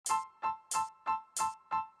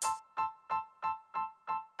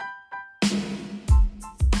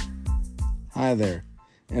Hi there,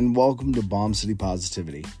 and welcome to Bomb City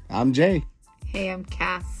Positivity. I'm Jay. Hey, I'm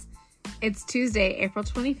Cass. It's Tuesday, April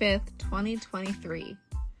 25th, 2023.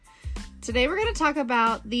 Today we're going to talk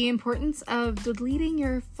about the importance of deleting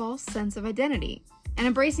your false sense of identity and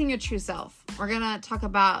embracing your true self. We're going to talk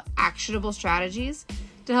about actionable strategies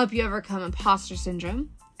to help you overcome imposter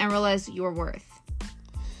syndrome and realize your worth.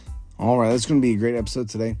 All right, that's going to be a great episode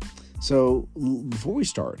today. So, before we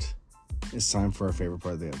start, it's time for our favorite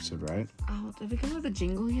part of the episode, right? Oh, did we come up with a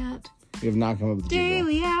jingle yet? We have not come up with a jingle.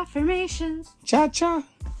 Daily affirmations. Cha-cha.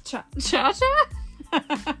 Cha-cha?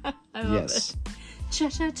 I love Yes. it.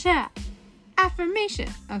 Cha-cha-cha. Affirmation.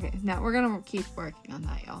 Okay, now we're going to keep working on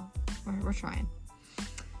that, y'all. We're trying.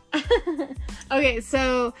 Okay,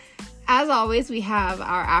 so as always, we have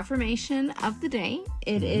our affirmation of the day.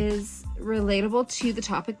 It is relatable to the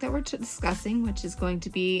topic that we're discussing, which is going to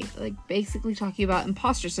be basically talking about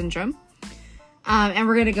imposter syndrome. And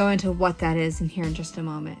we're going to go into what that is in here in just a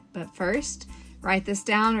moment. But first, write this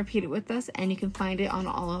down, repeat it with us, and you can find it on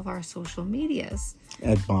all of our social medias.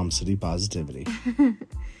 At Bomb City Positivity.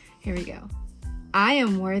 Here we go. I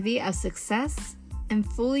am worthy of success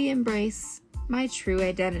and fully embrace my true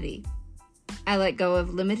identity. I let go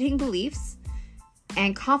of limiting beliefs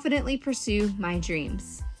and confidently pursue my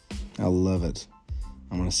dreams. I love it.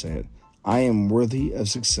 I'm going to say it. I am worthy of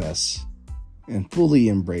success and fully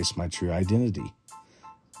embrace my true identity.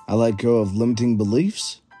 I let go of limiting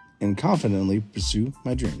beliefs and confidently pursue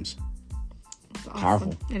my dreams. That's awesome.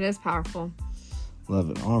 Powerful. It is powerful. Love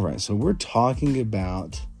it. All right. So we're talking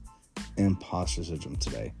about imposter syndrome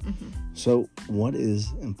today. So what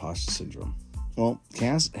is imposter syndrome? Well,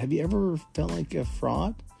 Cass, have you ever felt like a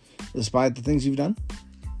fraud despite the things you've done?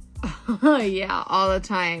 Yeah, all the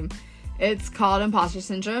time. It's called imposter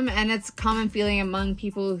syndrome, and it's a common feeling among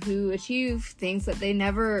people who achieve things that they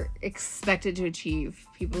never expected to achieve.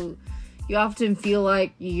 You often feel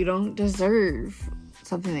like you don't deserve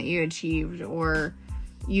something that you achieved, or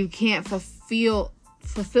you can't fulfill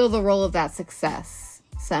the role of that success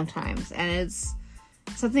sometimes. And it's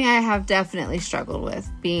something I have definitely struggled with.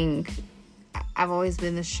 I've always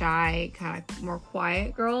been the shy, kind of more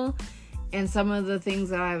quiet girl. And some of the things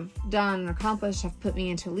that I've done and accomplished have put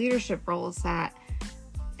me into leadership roles that,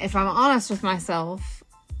 if I'm honest with myself,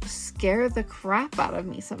 scare the crap out of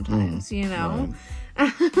me sometimes, you know?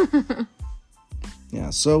 Right. Yeah,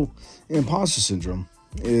 so imposter syndrome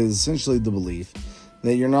is essentially the belief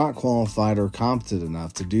that you're not qualified or competent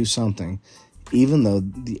enough to do something, even though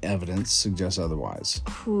the evidence suggests otherwise.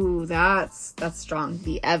 Ooh, that's strong.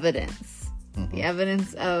 The evidence. The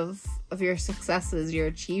evidence of your successes, your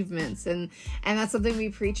achievements. And that's something we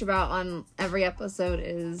preach about on every episode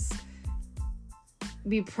is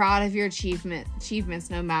be proud of your achievements,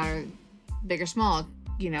 no matter big or small,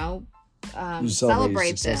 you know.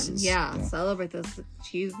 Celebrate them. Yeah, celebrate those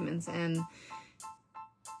achievements. And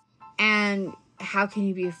how can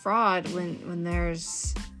you be a fraud when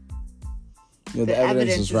there's the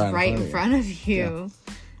evidence is right in front of you?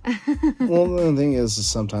 Yeah. Well, the thing is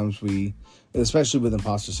sometimes especially with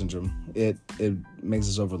imposter syndrome, it makes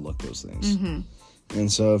us overlook those things.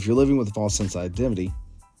 And so if you're living with a false sense of identity,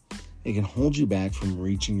 it can hold you back from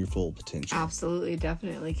reaching your full potential. Absolutely,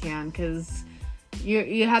 definitely can, because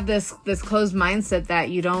you have this closed mindset that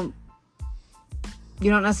you don't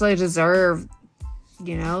necessarily deserve,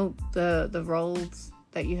 you know, the roles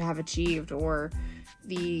that you have achieved, or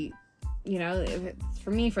for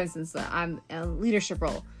me, for instance, I'm in a leadership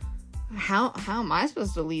role. How am I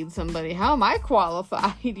supposed to lead somebody? How am I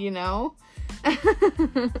qualified, you know?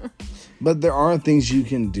 But there are things you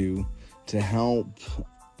can do to help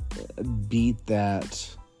beat that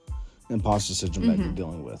imposter syndrome that you're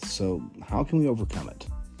dealing with. So how can we overcome it?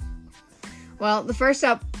 Well, the first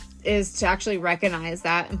step is to actually recognize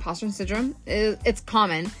that imposter syndrome it's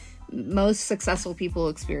common. Most successful people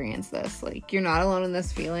experience this. Like, you're not alone in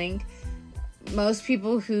this feeling. Most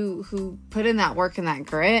people who put in that work and that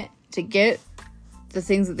grit to get the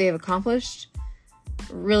things that they have accomplished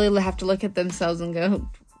really have to look at themselves and go,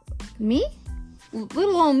 me?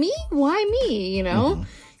 Little old me? Why me? You know?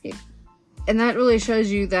 And that really shows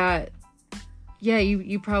you that, yeah,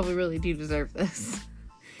 you probably really do deserve this.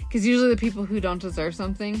 Because usually the people who don't deserve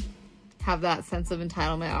something have that sense of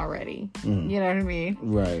entitlement already. You know what I mean?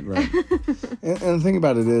 Right. And the thing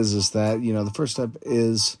about it is that, you know, the first step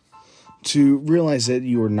is to realize that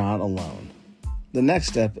you are not alone. The next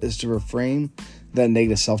step is to reframe that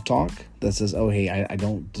negative self-talk that says, oh, hey, I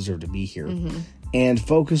don't deserve to be here. And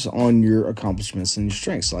focus on your accomplishments and your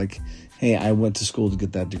strengths. Like, hey, I went to school to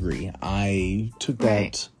get that degree. I took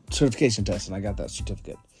that certification test and I got that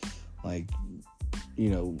certificate. Like,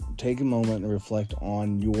 take a moment and reflect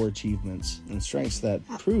on your achievements and strengths that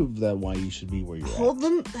prove that why you should be where you're at.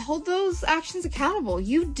 Hold those actions accountable.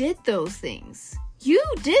 You did those things. You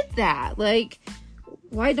did that. Like,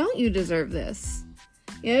 why don't you deserve this?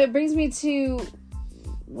 It brings me to,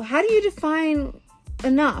 how do you define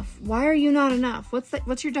enough? Why are you not enough?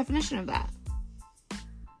 What's your definition of that?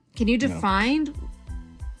 Can you define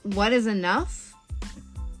what is enough?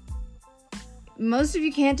 Most of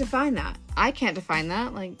you can't define that. I can't define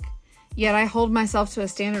that. Yet I hold myself to a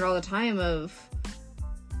standard all the time of,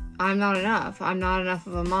 I'm not enough. I'm not enough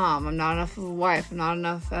of a mom. I'm not enough of a wife. I'm not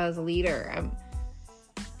enough as a leader.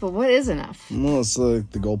 But what is enough? Well, it's like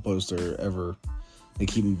the goalposts are ever, they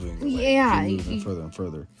keep moving away. Yeah. Keep moving further and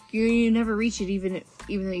further. You never reach it, even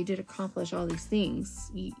though you did accomplish all these things.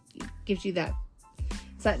 It gives you that,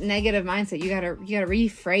 it's that negative mindset. You gotta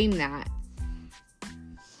reframe that.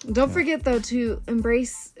 Don't forget, though, to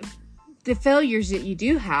embrace the failures that you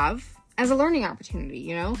do have as a learning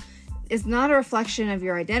opportunity, It's not a reflection of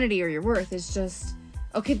your identity or your worth. It's just,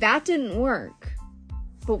 okay, that didn't work.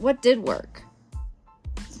 But what did work?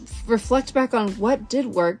 Reflect back on what did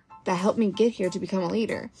work that helped me get here to become a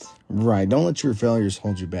leader. Right. Don't let your failures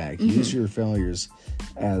hold you back. Mm-hmm. Use your failures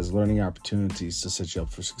as learning opportunities to set you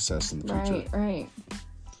up for success in the future. Right.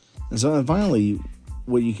 And finally,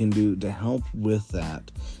 what you can do to help with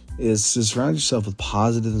that is to surround yourself with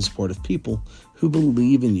positive and supportive people who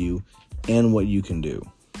believe in you and what you can do.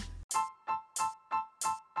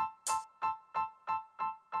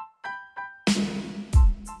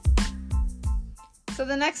 So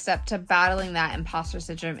the next step to battling that imposter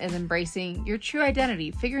syndrome is embracing your true identity,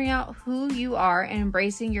 figuring out who you are and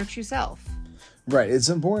embracing your true self. Right. It's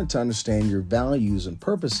important to understand your values and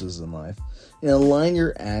purposes in life and align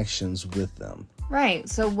your actions with them. Right.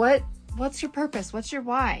 So what's your purpose? What's your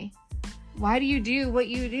why? Why do you do what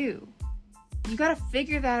you do? You got to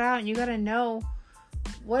figure that out, and you got to know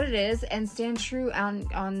what it is and stand true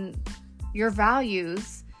on your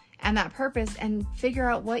values and that purpose, and figure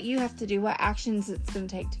out what you have to do, what actions it's going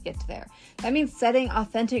to take to get to there. That means setting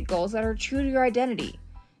authentic goals that are true to your identity,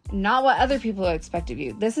 not what other people expect of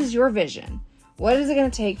you. This is your vision. What is it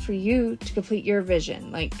going to take for you to complete your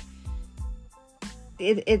vision?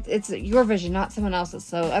 It's your vision, not someone else's.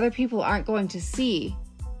 So other people aren't going to see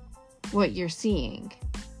what you're seeing.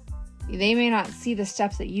 They may not see the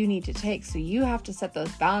steps that you need to take. So you have to set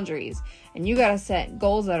those boundaries, and you got to set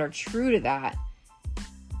goals that are true to that.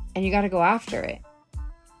 And you got to go after it.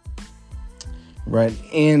 Right.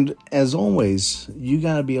 And as always, you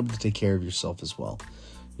got to be able to take care of yourself as well.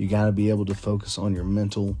 You got to be able to focus on your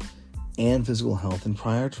mental and physical health and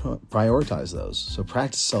prioritize those. So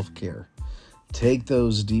practice self-care. Take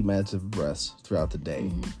those deep meditative breaths throughout the day.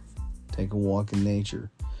 Mm-hmm. Take a walk in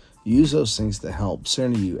nature. Use those things to help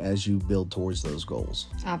center you as you build towards those goals.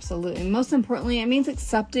 Absolutely. Most importantly, it means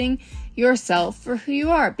accepting yourself for who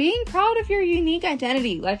you are. Being proud of your unique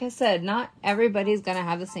identity. Like I said, not everybody's going to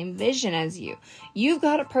have the same vision as you. You've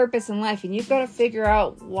got a purpose in life, and you've got to figure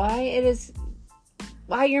out why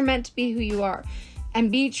you're meant to be who you are.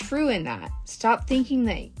 And be true in that. Stop thinking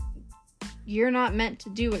that you're not meant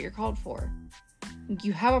to do what you're called for.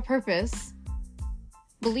 You have a purpose.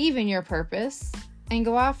 Believe in your purpose. And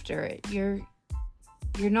go after it. You're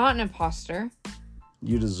not an imposter.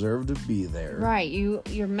 You deserve to be there. Right.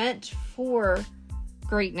 You're meant for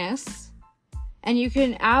greatness. And you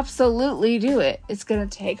can absolutely do it. It's going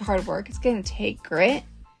to take hard work. It's going to take grit.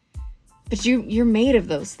 But you're made of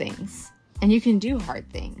those things. And you can do hard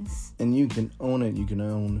things. And you can own it. You can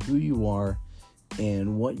own who you are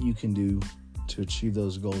and what you can do to achieve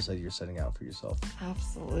those goals that you're setting out for yourself.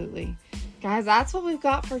 Absolutely. Guys, that's what we've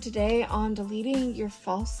got for today on deleting your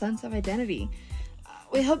false sense of identity.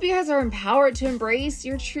 We hope you guys are empowered to embrace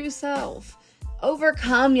your true self.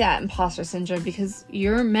 Overcome that imposter syndrome, because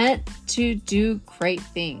you're meant to do great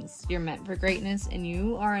things. You're meant for greatness, and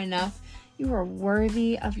you are enough. You are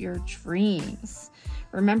worthy of your dreams.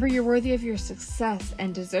 Remember, you're worthy of your success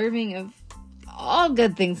and deserving of all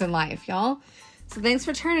good things in life, y'all. So thanks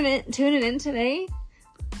for tuning in today,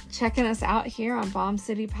 checking us out here on Bomb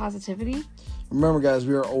City Positivity. Remember, guys,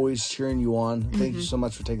 we are always cheering you on. Thank you so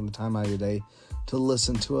much for taking the time out of your day to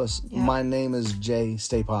listen to us. Yep. My name is Jay.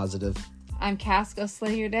 Stay positive. I'm Cass. Go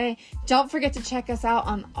slay your day. Don't forget to check us out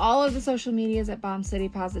on all of the social medias at Bomb City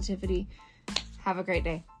Positivity. Have a great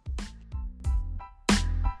day.